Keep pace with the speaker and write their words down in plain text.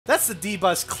That's the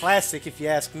Dbus classic, if you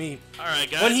ask me.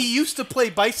 Alright, guys. When he used to play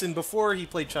Bison before he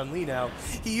played Chun-Li now,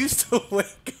 he used to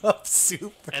wake up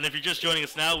super. And if you're just joining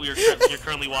us now, you're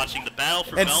currently watching the battle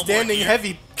for and Bellmore standing here.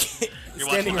 heavy, You're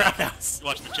standing watching roundhouse. You're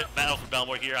watching the battle for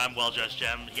Bellmore here. I'm Well-Dressed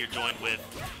Gem, here joined with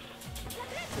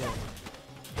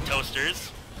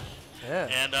Toasters. Yeah.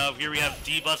 And here we have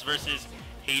Dbus versus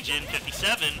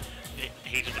Hejin57.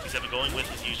 Hejin57 going with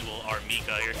his usual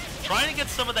Armika here. Trying to get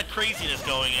some of that craziness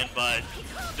going in, but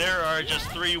there are just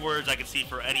 3 words I can see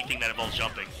for anything that involves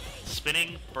jumping.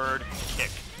 Spinning bird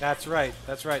kick. That's right.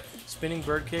 That's right. Spinning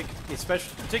bird kick,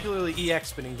 especially particularly EX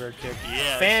spinning bird kick.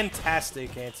 Yeah.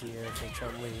 Fantastic anti-air from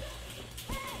Chun-Li.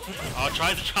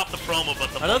 Tries to chop the promo,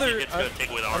 but the Another it's going to take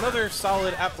away the armor. Another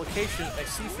solid application I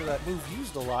see for that move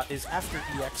used a lot is after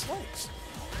EX legs.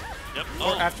 Yep.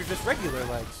 Or after just regular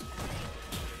legs.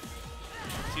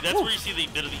 See, that's where you see the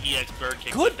bit of the EX bird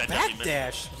kick. Good that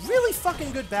backdash. Really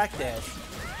fucking good backdash.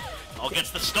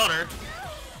 Gets the stunner.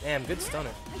 Damn, good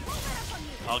stunner.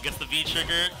 Gets the V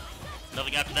trigger.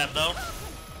 Nothing after that, though.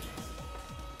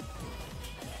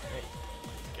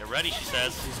 Get ready, she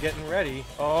says. He's getting ready.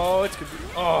 Oh, it's good.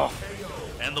 Oh.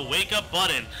 And the wake up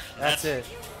button. That's it.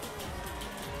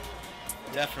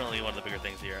 Definitely one of the bigger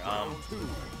things here.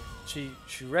 She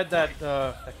read that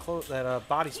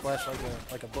body splash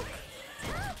like a book.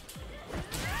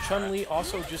 Chun-Li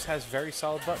also just has very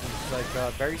solid buttons, like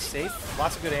very safe,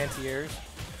 lots of good anti-airs,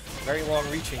 very long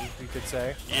reaching, we could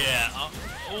say. Yeah.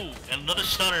 Oh, and another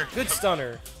stunner. Good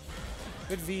stunner.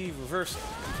 Good V reversal.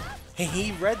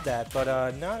 He read that, but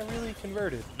not really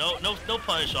converted. No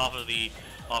punish off of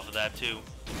that too.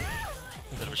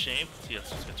 Bit of a shame. See how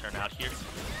it's gonna turn out here.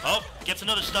 Oh, gets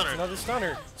another stunner. Another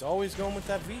stunner. He's always going with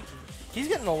that V. He's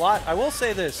getting a lot. I will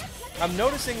say this. I'm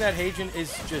noticing that Hejin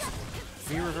is just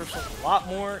V reversal a lot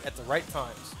more at the right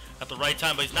times. At the right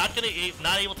time, but he's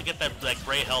not able to get that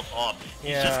gray health off.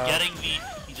 He's just getting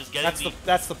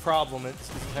that's the problem. It's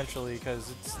essentially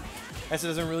because it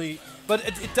doesn't really. But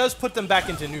it does put them back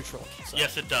into neutral. So.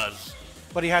 Yes, it does.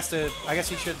 But he has to. I guess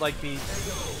he should like be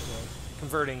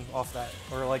converting off that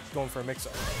or like going for a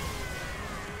mix-up.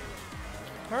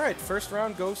 All right, first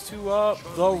round goes to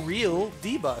the real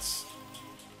Dbus.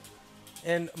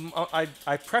 And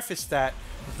I prefaced that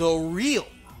the real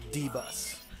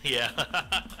Dbus. Yeah.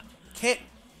 Can't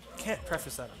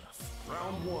preface that enough.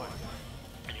 Round 1.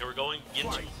 And here we're going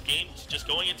into game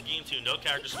 2. No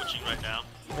character switching right now.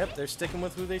 Yep, they're sticking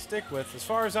with who they stick with. As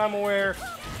far as I'm aware,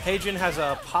 Hejin has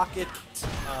a pocket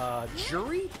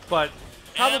jury, but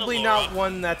probably not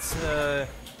one that's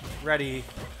ready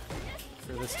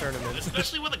for this tournament.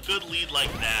 Especially with a good lead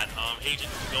like that, Hejin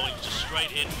is going just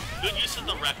straight in. Good use of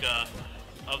the Rekka,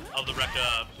 of the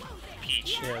Rekka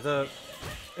Peach.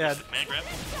 Yeah, Man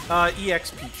grab?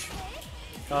 EX Peach.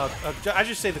 I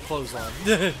just say the clothesline.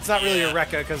 It's not really a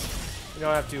Rekka because you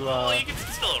don't have to. Well, you can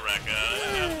still a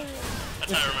Rekka.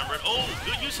 That's how I remember it. Oh,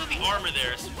 good use of the armor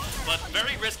there, but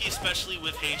very risky, especially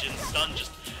with Hejin's stun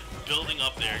just building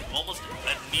up there, almost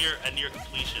at near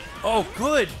completion. Oh,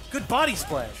 good body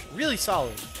splash, really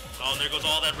solid. Oh, and there goes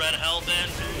all that red health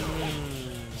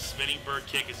in. Spinning bird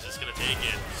kick is just gonna take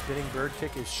it. Spinning bird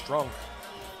kick is strong.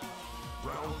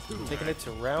 Round 2. Taking it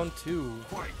to round 2.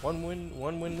 One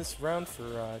win this round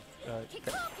for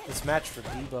this match for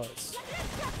Dbus.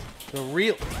 The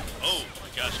real. Oh my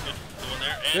gosh, good one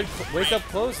there. And good wake up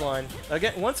clothesline.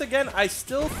 Once again, I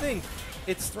still think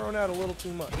it's thrown out a little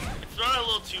too much. It's thrown out a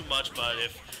little too much, but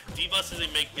if Dbus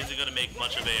isn't going to make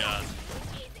much of a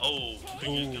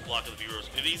good block of the viewers.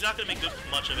 If he's not going to make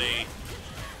much of a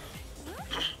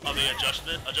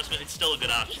adjustment, it's still a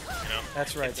good option. You know.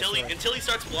 That's right. Until he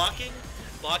starts blocking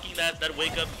that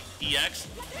wake up EX,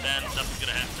 then nothing's going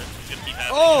to happen. It's going to keep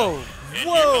happening. Oh, and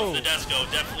whoa! Here comes the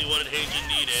Desco. Definitely what Hejin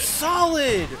needed.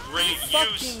 Solid. Great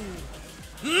use.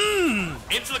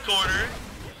 Into the corner.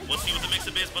 We'll see what the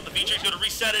mix-up is, but the V-Trig's going to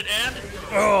reset it, and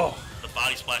the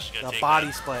body splash is going to take it. The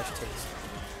body splash takes.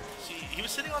 See, he was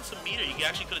sitting on some meter. He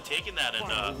actually could have taken that and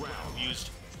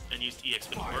used EX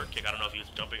spinning bird kick. I don't know if he was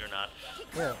jumping or not.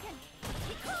 Yeah.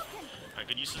 Alright,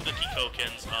 good use of the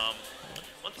Kikokens.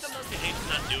 One thing I'm noticing Hejin's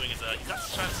not doing is he's not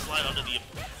trying to slide under he's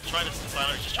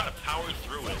just trying to power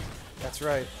through it. That's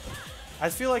right. I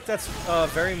feel like that's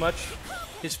very much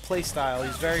his play style.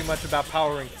 He's very much about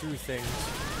powering through things,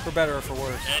 for better or for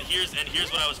worse. And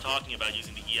here's what I was talking about,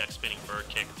 using the EX spinning bird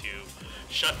kick to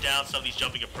shut down some of these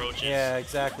jumping approaches. Yeah,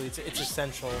 exactly. It's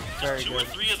essential. Very two good. or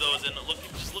three of those, and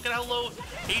look at how low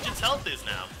Hejin's health is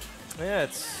now. Yeah,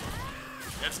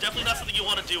 it's definitely not something you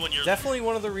want to do when you're... Definitely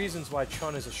one of the reasons why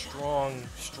Chun is a strong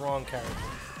character.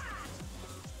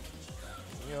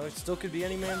 You know, it still could be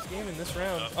any man's game in this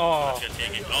round. That's gonna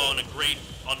take it. Oh, and a great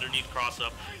underneath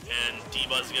cross-up, and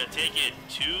Dbus is going to take it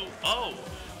 2-0.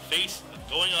 Face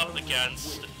going up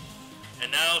against,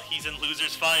 and now he's in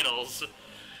losers finals.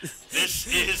 This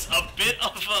is a bit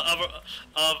of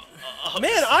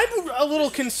man, I'm a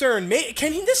little concerned.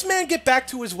 Can this man get back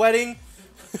to his wedding?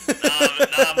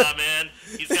 Nah, my man.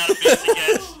 He's got to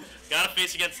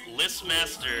face against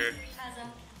Listmaster.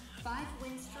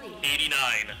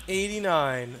 89.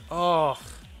 89. Oh,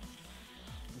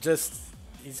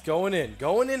 he's going in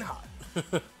hot.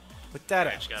 With that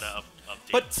Right, gotta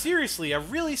update. But seriously, a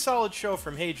really solid show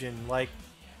from Hejin. Like,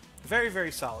 very,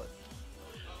 very solid.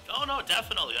 Oh no,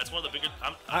 definitely. That's one of the bigger.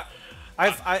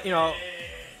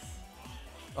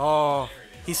 Oh,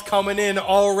 he's coming in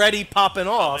already, popping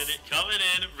off. Coming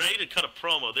in, ready to cut a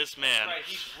promo. This man, Right,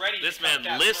 he's ready to this cut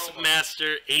man, that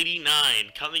Listmaster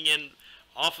 89, coming in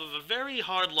off of a very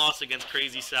hard loss against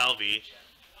Crazy Salvi.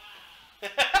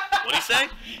 What'd he say?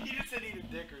 He just said eat a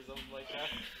dick or something like that.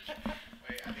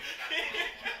 Wait, I think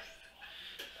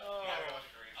oh.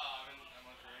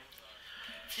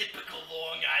 Typical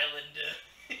Long Islander.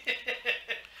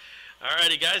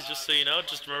 Alrighty, guys, just so you know,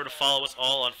 just remember to follow us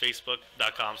all on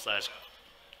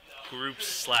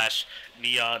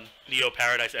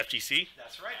Facebook.com/groups/NeoParadise FGC.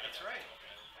 That's right.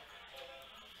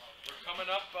 We're coming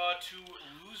up to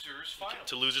losers finals.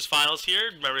 To losers finals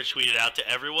here. Remember to tweet it out to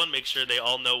everyone. Make sure they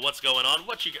all know what's going on.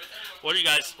 What are you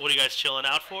guys chilling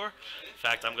out for? In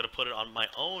fact, I'm gonna put it on my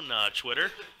own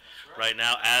Twitter right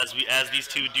now as these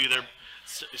two do their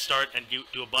start and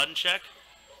do a button check.